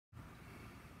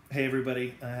Hey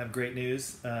everybody, I have great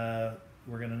news. We're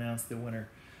going to announce the winner.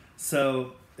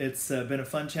 So it's been a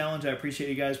fun challenge. I appreciate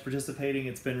you guys participating.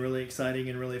 It's been really exciting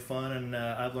and really fun, and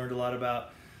I've learned a lot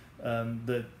about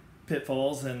the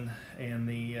pitfalls and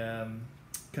the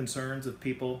concerns of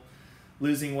people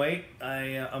losing weight.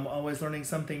 I'm always learning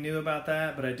something new about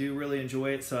that, but I do really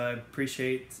enjoy it, so I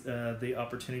appreciate the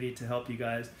opportunity to help you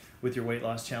guys with your weight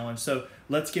loss challenge. So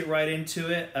let's get right into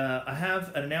it. I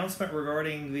have an announcement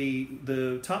regarding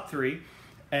the top three,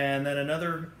 and then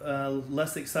another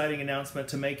less exciting announcement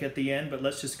to make at the end, but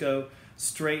let's just go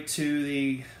straight to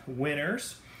the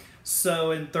winners. So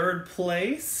in third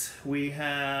place, we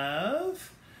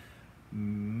have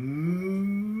Mary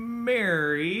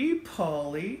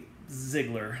Polly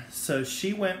Ziegler. So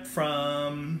she went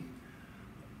from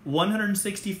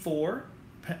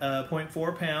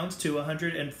 164.4 pounds to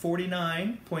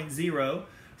 149.0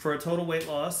 for a total weight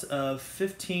loss of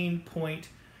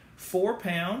 15.4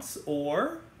 pounds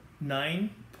or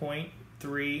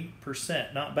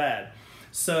 9.3%. Not bad.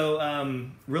 So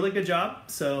really good job.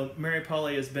 So Mary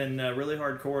Polly has been really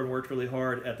hardcore and worked really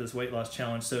hard at this weight loss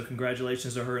challenge. So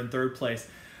congratulations to her in third place.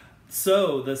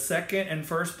 So the second and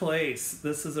first place,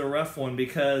 this is a rough one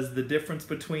because the difference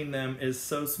between them is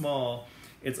so small,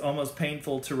 it's almost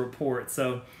painful to report.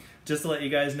 So just to let you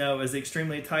guys know, it's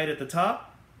extremely tight at the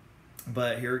top,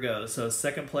 but here it goes. So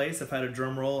second place, if I had a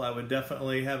drum roll, I would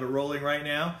definitely have it rolling right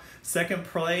now. Second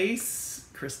place,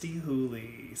 Christy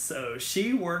Hooley. So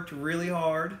she worked really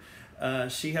hard.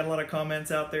 She had a lot of comments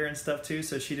out there and stuff too,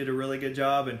 so she did a really good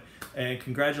job, and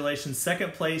congratulations.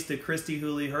 Second place to Christy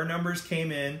Hooley. Her numbers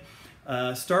came in.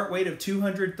 Start weight of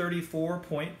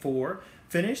 234.4,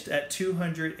 finished at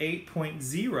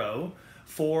 208.0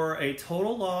 for a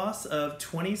total loss of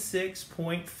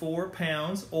 26.4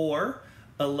 pounds or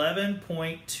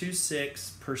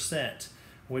 11.26%,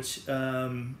 which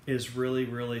is really,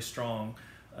 really strong.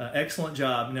 Excellent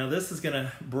job. Now this is going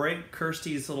to break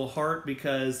Kirsty's little heart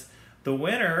because the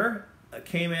winner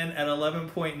came in at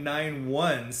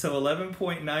 11.91. So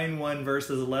 11.91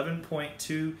 versus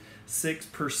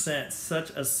 11.26%. Such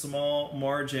a small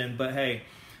margin, but hey,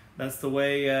 that's the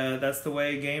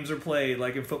way games are played.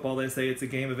 Like in football, they say it's a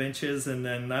game of inches, and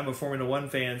then I'm a Formula One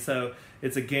fan, so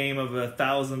it's a game of a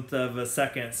thousandth of a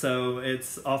second. So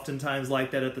it's oftentimes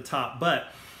like that at the top. But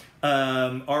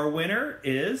our winner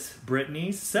is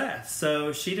Brittany Seth.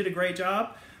 So she did a great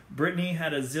job. Brittany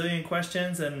had a zillion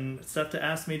questions and stuff to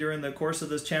ask me during the course of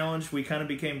this challenge. We kind of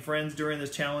became friends during this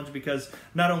challenge because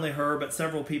not only her, but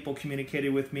several people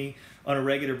communicated with me on a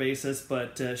regular basis,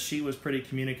 but she was pretty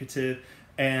communicative,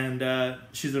 and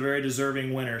she's a very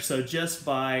deserving winner. So just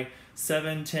by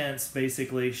 7/10,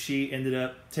 basically, she ended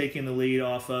up taking the lead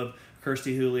off of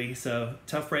Kirsty Hooley. So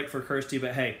tough break for Kirsty,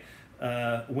 but hey,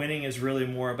 winning is really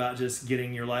more about just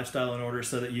getting your lifestyle in order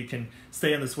so that you can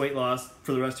stay on this weight loss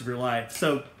for the rest of your life.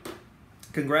 So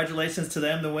congratulations to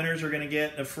them. The winners are going to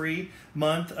get a free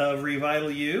month of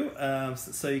Revital U,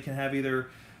 so you can have either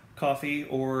coffee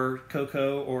or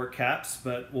cocoa or caps,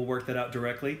 but we'll work that out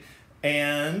directly.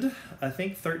 And I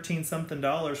think $13 something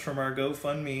from our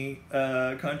GoFundMe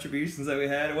contributions that we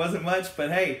had. It wasn't much,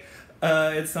 but hey,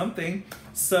 it's something.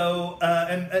 So,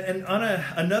 and on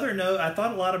another note, I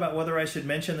thought a lot about whether I should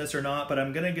mention this or not, but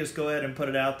I'm going to just go ahead and put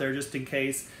it out there just in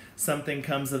case something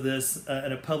comes of this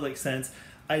in a public sense.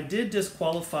 I did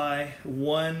disqualify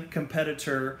one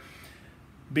competitor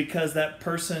because that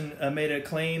person made a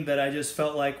claim that I just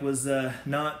felt like was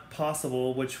not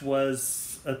possible, which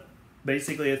was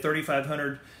basically a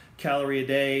 3,500 calorie a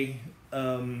day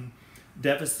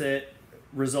deficit,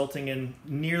 resulting in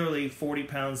nearly 40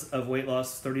 pounds of weight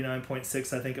loss,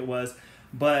 39.6 I think it was.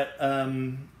 But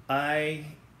I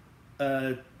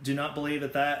do not believe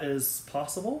that that is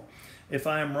possible. If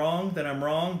I am wrong, then I'm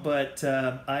wrong, but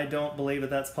I don't believe that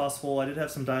that's possible. I did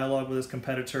have some dialogue with this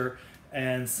competitor,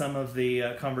 and some of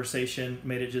the conversation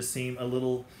made it just seem a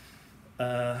little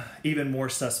even more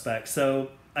suspect.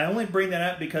 So I only bring that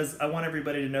up because I want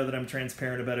everybody to know that I'm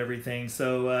transparent about everything.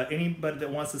 So anybody that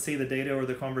wants to see the data or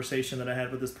the conversation that I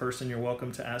had with this person, you're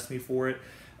welcome to ask me for it.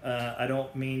 I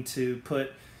don't mean to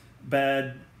put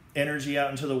bad energy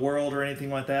out into the world or anything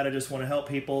like that. I just want to help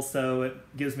people, so it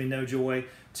gives me no joy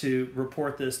to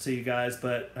report this to you guys,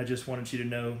 but I just wanted you to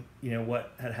know,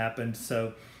 what had happened.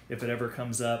 So if it ever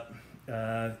comes up,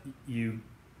 you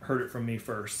heard it from me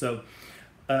first. So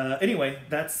anyway,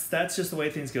 that's just the way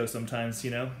things go sometimes,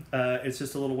 it's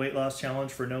just a little weight loss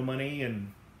challenge for no money,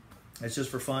 and it's just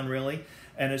for fun, really,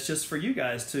 and it's just for you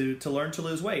guys to learn to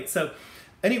lose weight. So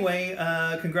anyway,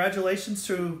 congratulations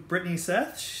to Brittany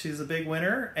Seth. She's a big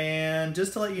winner, and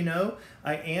just to let you know,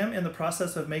 I am in the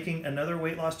process of making another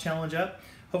weight loss challenge up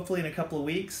hopefully in a couple of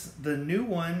weeks. The new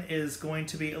one is going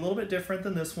to be a little bit different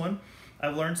than this one.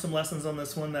 I've learned some lessons on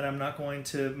this one that I'm not going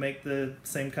to make the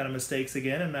same kind of mistakes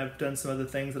again, and I've done some other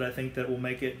things that I think that will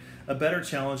make it a better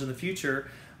challenge in the future.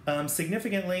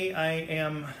 Significantly, I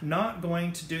am not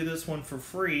going to do this one for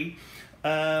free.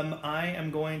 I am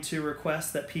going to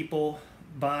request that people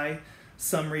buy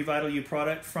some Revital U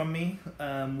product from me,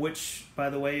 which, by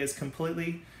the way, is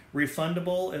completely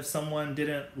refundable. If someone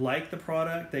didn't like the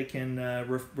product, they can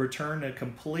return a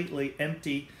completely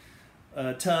empty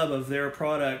tub of their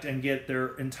product and get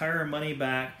their entire money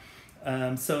back.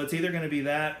 So it's either going to be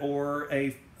that or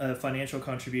a financial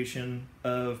contribution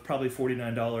of probably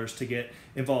 $49 to get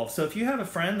involved. So if you have a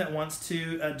friend that wants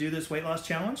to do this weight loss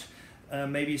challenge,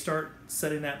 maybe start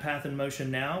setting that path in motion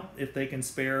now. If they can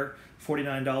spare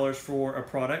 $49 for a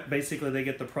product, basically they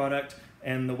get the product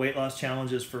and the weight loss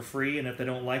challenge is for free, and if they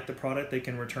don't like the product, they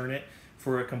can return it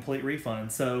for a complete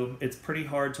refund. So it's pretty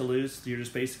hard to lose. You're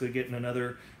just basically getting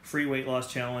another free weight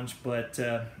loss challenge, but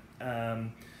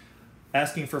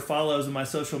asking for follows in my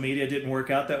social media didn't work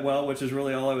out that well, which is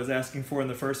really all I was asking for in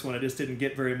the first one. I just didn't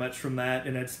get very much from that,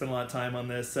 and I'd spent a lot of time on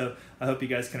this. So I hope you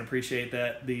guys can appreciate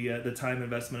that. The time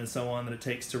investment and so on that it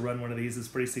takes to run one of these is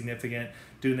pretty significant.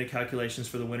 Doing the calculations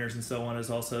for the winners and so on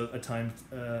is also a time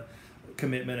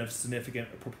commitment of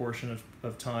significant proportion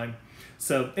of time.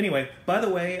 So anyway, by the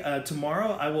way,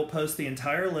 tomorrow I will post the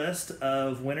entire list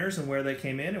of winners and where they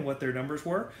came in and what their numbers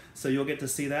were. So you'll get to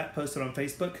see that posted on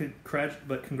Facebook.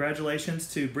 But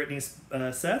congratulations to Brittany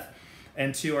Seth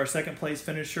and to our second place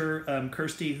finisher,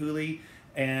 Kirsty Hooley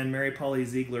and Mary Polly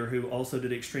Ziegler, who also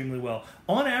did extremely well.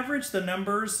 On average, the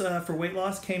numbers for weight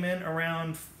loss came in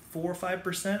around 4 or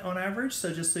 5% on average.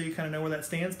 So just so you kind of know where that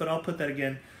stands, but I'll put that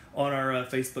again on our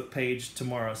Facebook page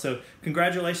tomorrow. So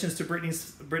congratulations to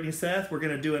Brittany Seth. We're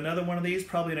going to do another one of these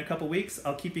probably in a couple weeks.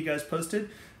 I'll keep you guys posted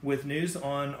with news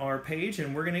on our page,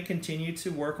 and we're going to continue to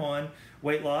work on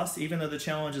weight loss even though the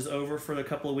challenge is over for a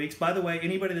couple of weeks. By the way,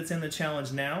 anybody that's in the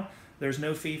challenge now, there's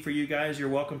no fee for you guys. You're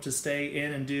welcome to stay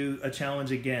in and do a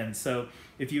challenge again. So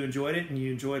if you enjoyed it and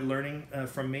you enjoyed learning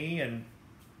from me and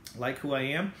like who I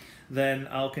am, then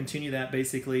I'll continue that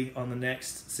basically on the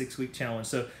next 6-week challenge.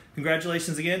 So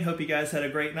congratulations again. Hope you guys had a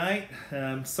great night.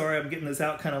 Sorry I'm getting this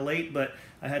out kind of late, but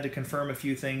I had to confirm a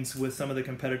few things with some of the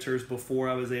competitors before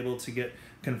I was able to get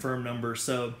confirmed numbers.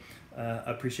 So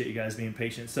I appreciate you guys being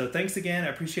patient. So thanks again. I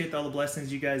appreciate all the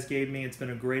blessings you guys gave me. It's been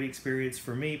a great experience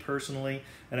for me personally,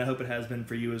 and I hope it has been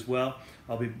for you as well.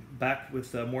 I'll be back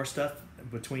with more stuff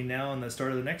between now and the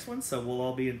start of the next one, so we'll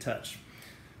all be in touch.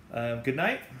 Good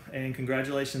night, and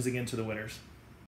congratulations again to the winners.